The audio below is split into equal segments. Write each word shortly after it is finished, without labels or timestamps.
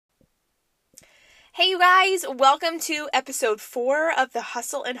Hey, you guys, welcome to episode 4 of the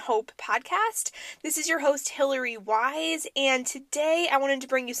Hustle and Hope podcast. This is your host, Hillary Wise, and today I wanted to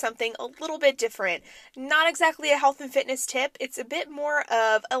bring you something a little bit different. Not exactly a health and fitness tip, it's a bit more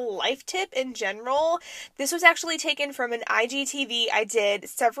of a life tip in general. This was actually taken from an IGTV I did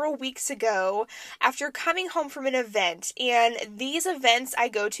several weeks ago after coming home from an event, and these events I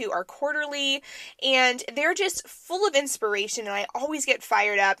go to are quarterly, and they're just full of inspiration, and I always get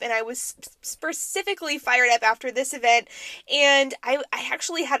fired up, and I was specifically fired up after this event, and I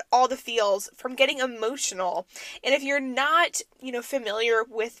actually had all the feels from getting emotional. And if you're not, familiar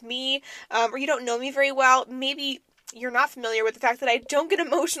with me, or you don't know me very well, maybe you're not familiar with the fact that I don't get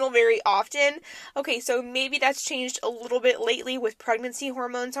emotional very often. Okay, so maybe that's changed a little bit lately with pregnancy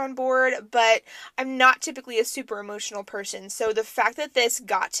hormones on board, but I'm not typically a super emotional person. So the fact that this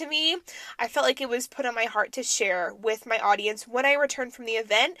got to me, I felt like it was put on my heart to share with my audience when I returned from the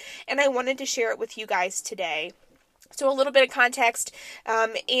event, and I wanted to share it with you guys today. So a little bit of context,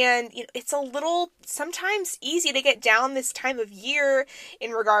 and it's a little sometimes easy to get down this time of year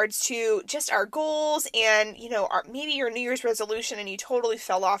in regards to just our goals and, maybe your New Year's resolution and you totally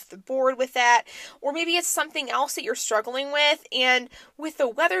fell off the board with that, or maybe it's something else that you're struggling with, and with the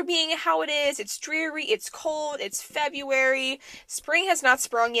weather being how it is, it's dreary, it's cold, it's February, spring has not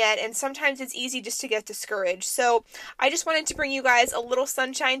sprung yet, and sometimes it's easy just to get discouraged. So I just wanted to bring you guys a little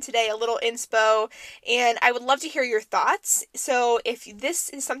sunshine today, a little inspo, and I would love to hear your thoughts. So if this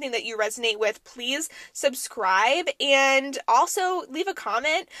is something that you resonate with, please subscribe and also leave a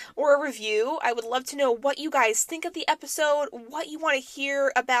comment or a review. I would love to know what you guys think of the episode, what you want to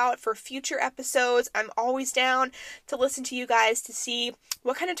hear about for future episodes. I'm always down to listen to you guys to see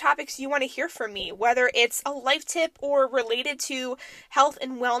what kind of topics you want to hear from me, whether it's a life tip or related to health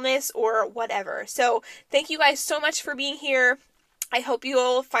and wellness or whatever. So thank you guys so much for being here. I hope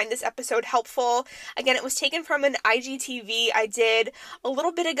you'll find this episode helpful. Again, it was taken from an IGTV I did a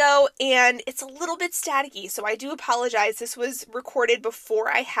little bit ago, and it's a little bit staticky, so I do apologize. This was recorded before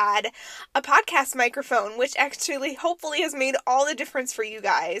I had a podcast microphone, which actually hopefully has made all the difference for you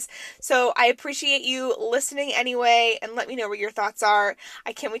guys. So I appreciate you listening anyway, and let me know what your thoughts are.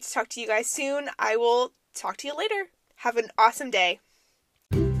 I can't wait to talk to you guys soon. I will talk to you later. Have an awesome day.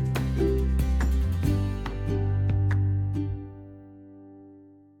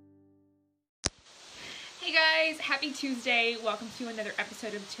 Hey guys, happy Tuesday. Welcome to another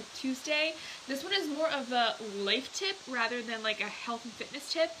episode of Tip Tuesday. This one is more of a life tip rather than like a health and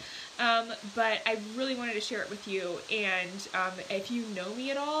fitness tip, but I really wanted to share it with you. And if you know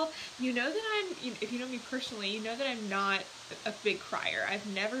me at all, you know that if you know me personally, you know that I'm not a big crier.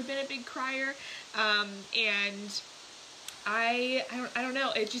 I've never been a big crier, and I don't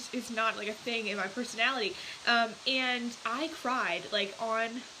know, it's not like a thing in my personality, and I cried like on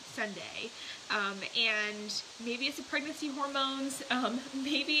Sunday, and maybe it's the pregnancy hormones,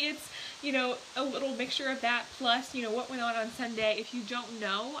 maybe it's, a little mixture of that, plus, what went on Sunday. If you don't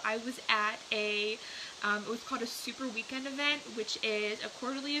know, I was at it was called a Super Weekend event, which is a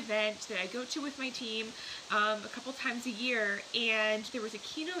quarterly event that I go to with my team a couple times a year, and there was a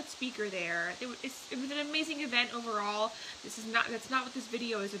keynote speaker there. It was an amazing event overall. That's not what this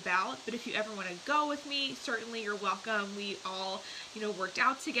video is about, but if you ever want to go with me, certainly you're welcome. We all, worked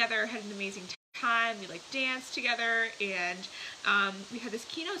out together, had an amazing time. We danced together, and we had this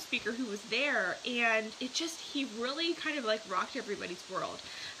keynote speaker who was there, and he really kind of rocked everybody's world.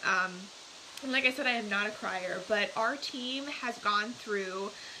 And like I said, I am not a crier, but our team has gone through,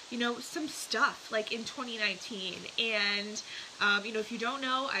 some stuff in 2019. And, if you don't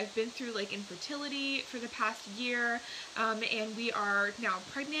know, I've been through infertility for the past year, and we are now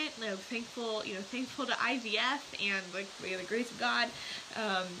pregnant. Thankful to IVF and the grace of God.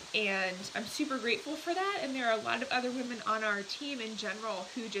 And I'm super grateful for that. And there are a lot of other women on our team in general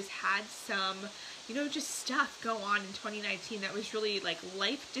who just had some, just stuff go on in 2019 that was really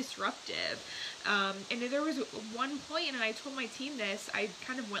life disruptive. And there was one point, and I told my team this, I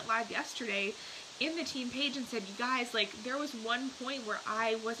kind of went live yesterday in the team page and said, you guys, there was one point where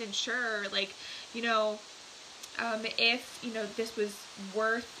I wasn't sure, if, this was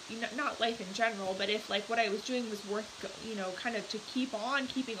worth, not life in general, but if what I was doing was worth, kind of to keeping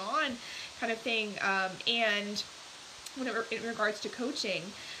on kind of thing, and whenever in regards to coaching.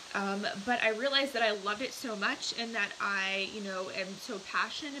 But I realized that I loved it so much, and that I, am so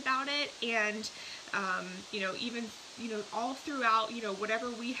passionate about it, and, even all throughout, whatever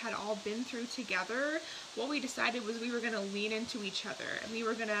we had all been through together, what we decided was we were going to lean into each other, and we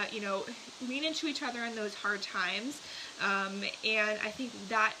were going to, lean into each other in those hard times. And I think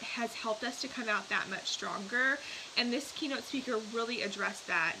that has helped us to come out that much stronger. And this keynote speaker really addressed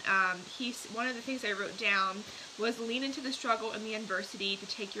that. One of the things I wrote down was lean into the struggle and the adversity to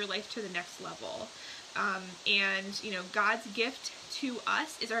take your life to the next level. And God's gift to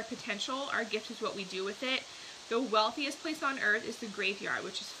us is our potential. Our gift is what we do with it. The wealthiest place on earth is the graveyard,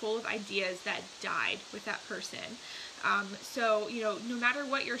 which is full of ideas that died with that person. So, no matter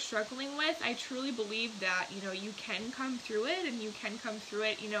what you're struggling with, I truly believe that, you can come through it, and you can come through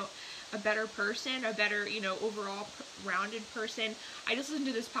it, a better person, a better, overall rounded person. I just listened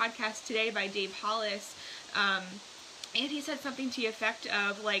to this podcast today by Dave Hollis, and he said something to the effect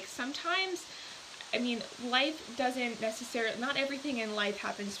of, like, sometimes, life doesn't necessarily, not everything in life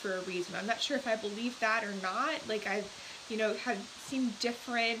happens for a reason. I'm not sure if I believe that or not. Like, I've, have seen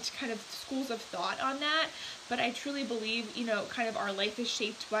different kind of schools of thought on that, but I truly believe, kind of our life is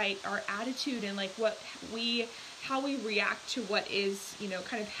shaped by our attitude and, like, how we react to what is,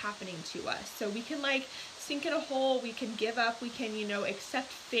 kind of happening to us. So we can, like, sink in a hole, we can give up, we can,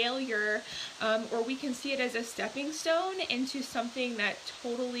 accept failure, or we can see it as a stepping stone into something that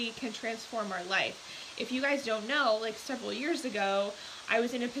totally can transform our life. If you guys don't know, like, several years ago, I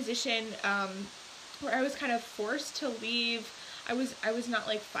was in a position where I was kind of forced to leave. I was not,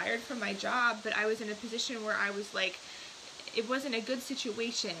 like, fired from my job, but I was in a position where I was, like, it wasn't a good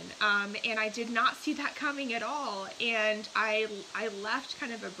situation, and I did not see that coming at all, and I left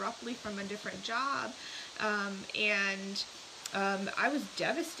kind of abruptly from a different job, and I was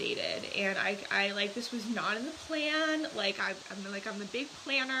devastated, and I like, this was not in the plan. Like, I'm the big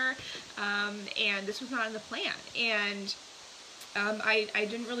planner, and this was not in the plan, and I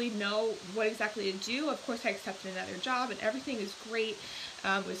didn't really know what exactly to do. Of course, I accepted another job, and everything is great.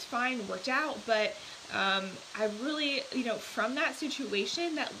 It was fine, worked out, but I really, from that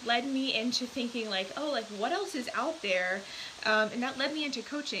situation, that led me into thinking, like, oh, like, what else is out there? And that led me into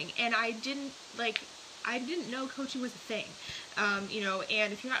coaching, and I didn't know coaching was a thing.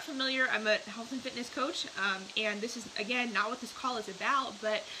 And if you're not familiar, I'm a health and fitness coach, and this is, again, not what this call is about,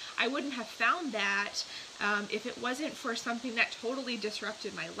 but I wouldn't have found that if it wasn't for something that totally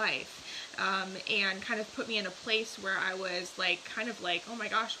disrupted my life, and kind of put me in a place where I was, like, kind of like, oh my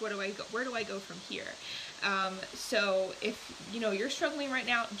gosh, where do I go from here? So if, you're struggling right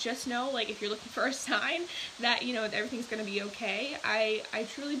now, just know, like, if you're looking for a sign that, that everything's going to be okay, I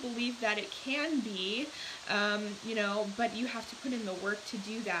truly believe that it can be, but you have to put in the work to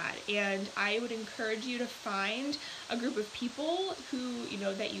do that. And I would encourage you to find a group of people who,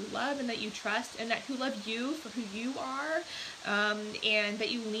 that you love and that you trust, and who love you for who you are, and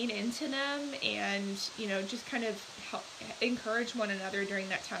that you lean into them, and, just kind of help encourage one another during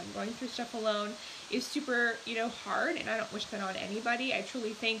that time. Going through stuff alone is super, hard, and I don't wish that on anybody. I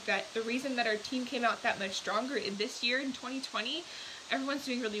truly think that the reason that our team came out that much stronger in this year, in 2020, everyone's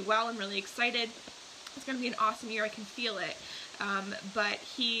doing really well. I'm really excited. It's going to be an awesome year. I can feel it. But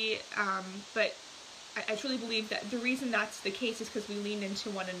I truly believe that the reason that's the case is because we leaned into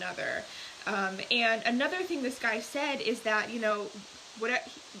one another. And another thing this guy said is that, what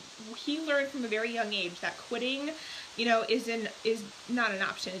he learned from a very young age, that quitting, is not an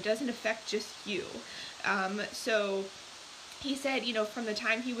option. It doesn't affect just you. So he said, from the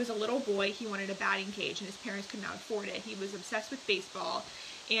time he was a little boy, he wanted a batting cage, and his parents could not afford it. He was obsessed with baseball,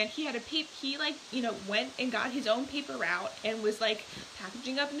 and he had went and got his own paper route, and was, like,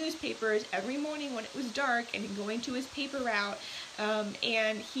 packaging up newspapers every morning when it was dark, and going to his paper route,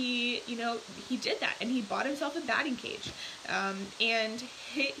 and he did that, and he bought himself a batting cage, and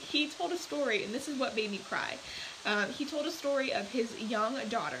he told a story, and this is what made me cry. He told a story of his young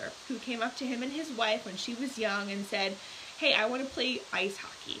daughter who came up to him and his wife when she was young and said, hey, I want to play ice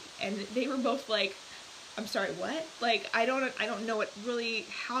hockey. And they were both like, I'm sorry, what? Like, I don't know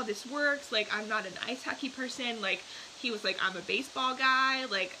how this works. Like, I'm not an ice hockey person. Like, he was like, I'm a baseball guy.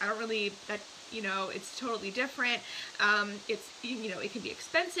 Like, I don't really, it's totally different. It can be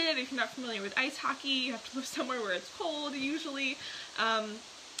expensive. If you're not familiar with ice hockey, you have to live somewhere where it's cold usually.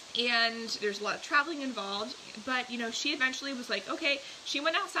 And there's a lot of traveling involved, but, she eventually was like, okay, she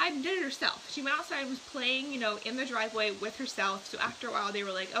went outside and did it herself. She went outside and was playing, in the driveway with herself. So after a while, they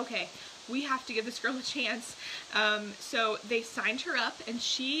were like, okay, we have to give this girl a chance. So they signed her up, and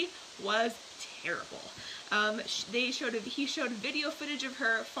she was terrible. He showed video footage of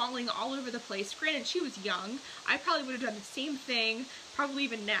her falling all over the place. Granted, she was young. I probably would have done the same thing, probably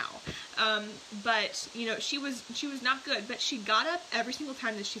even now. But, she was not good, but she got up every single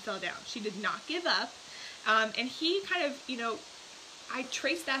time that she fell down. She did not give up. And he kind of, I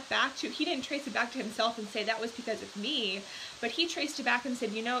traced that back to, he didn't trace it back to himself and say that was because of me, but he traced it back and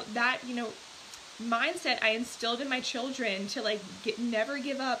said, mindset I instilled in my children to never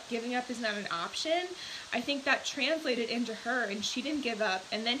give up. Giving up is not an option. I think that translated into her, and she didn't give up.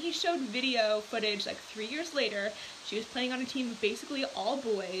 And then he showed video footage 3 years later. She was playing on a team of basically all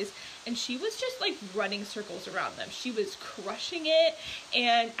boys, and she was just running circles around them. She was crushing it.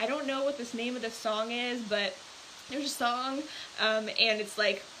 And I don't know what this name of the song is, but there's a song, and it's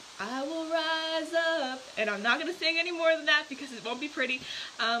I will rise up, and I'm not gonna sing any more than that because it won't be pretty.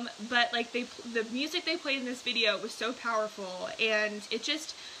 But the music they played in this video was so powerful, and it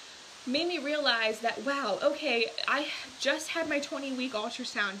just made me realize that, wow, okay, I just had my 20-week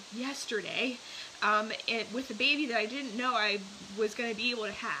ultrasound yesterday, with a baby that I didn't know I was gonna be able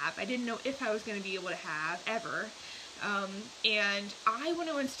to have. I didn't know if I was gonna be able to have ever, and I want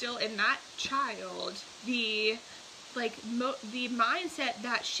to instill in that child the mindset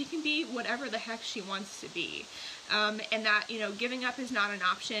that she can be whatever the heck she wants to be, and that, giving up is not an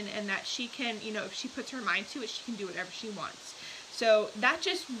option, and that she can, if she puts her mind to it, she can do whatever she wants. So that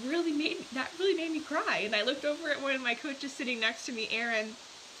just really made me cry. And I looked over at one of my coaches sitting next to me, Erin,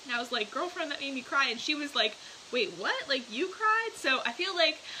 and I was like, girlfriend, that made me cry. And she was like, wait, what? You cried? So I feel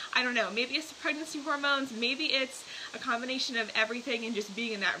I don't know, maybe it's the pregnancy hormones, maybe it's a combination of everything and just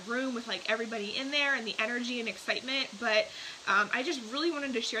being in that room with everybody in there and the energy and excitement. But I just really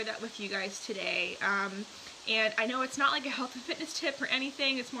wanted to share that with you guys today. And I know it's not a health and fitness tip or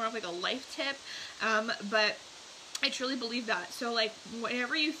anything, it's more of a life tip, but I truly believe that. So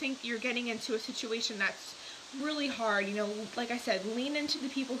whenever you think you're getting into a situation that's really hard, like I said, lean into the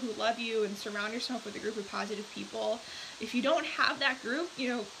people who love you and surround yourself with a group of positive people. If you don't have that group,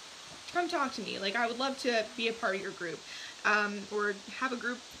 come talk to me. I would love to be a part of your group, or have a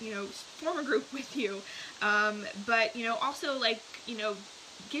group, form a group with you. But, also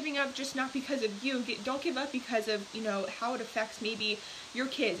giving up just not because of you. Don't give up because of, how it affects maybe your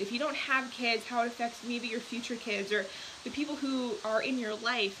kids. If you don't have kids, how it affects maybe your future kids or the people who are in your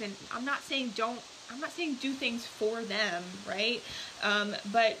life. And I'm not saying do things for them, right?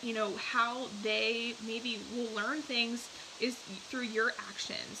 But, how they maybe will learn things is through your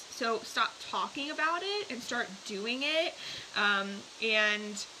actions. So stop talking about it and start doing it,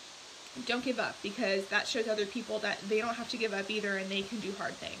 and don't give up, because that shows other people that they don't have to give up either, and they can do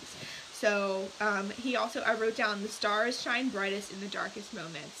hard things. So I wrote down, the stars shine brightest in the darkest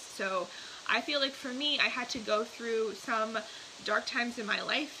moments. So I feel for me, I had to go through some dark times in my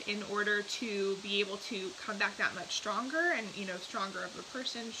life in order to be able to come back that much stronger, and stronger of a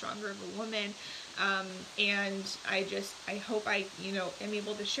person, stronger of a woman. And I hope I am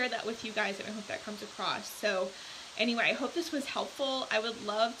able to share that with you guys, and I hope that comes across. So anyway, I hope this was helpful. I would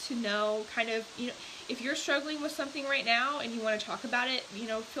love to know if you're struggling with something right now and you want to talk about it,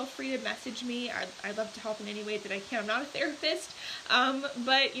 feel free to message me. I'd love to help in any way that I can. I'm not a therapist,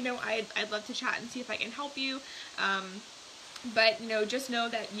 but I'd love to chat and see if I can help you. But just know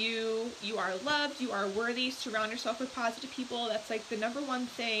that you are loved, you are worthy. Surround yourself with positive people. That's the number one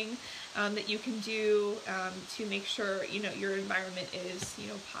thing that you can do to make sure your environment is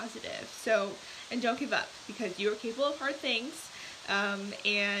positive. So, and don't give up, because you are capable of hard things,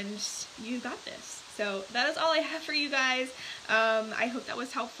 and you got this. So that is all I have for you guys. I hope that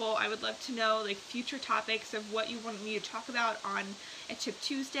was helpful. I would love to know future topics of what you want me to talk about on a Tip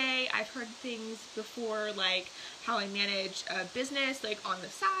Tuesday. I've heard things before, how I manage a business on the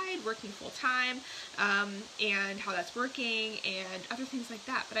side, working full time, and how that's working, and other things like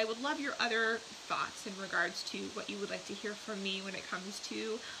that. But I would love your other thoughts in regards to what you would like to hear from me when it comes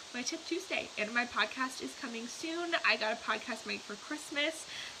to my Tip Tuesday. And my podcast is coming soon. I got a podcast made for Christmas,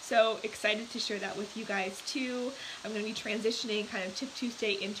 so excited to share that with you guys too. I'm going to be transitioning kind of Tip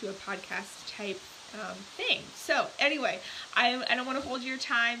Tuesday into a podcast type thing. So anyway, I don't want to hold your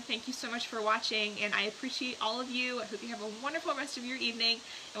time. Thank you so much for watching, and I appreciate all of you. I hope you have a wonderful rest of your evening,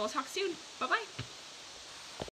 and we'll talk soon. Bye-bye.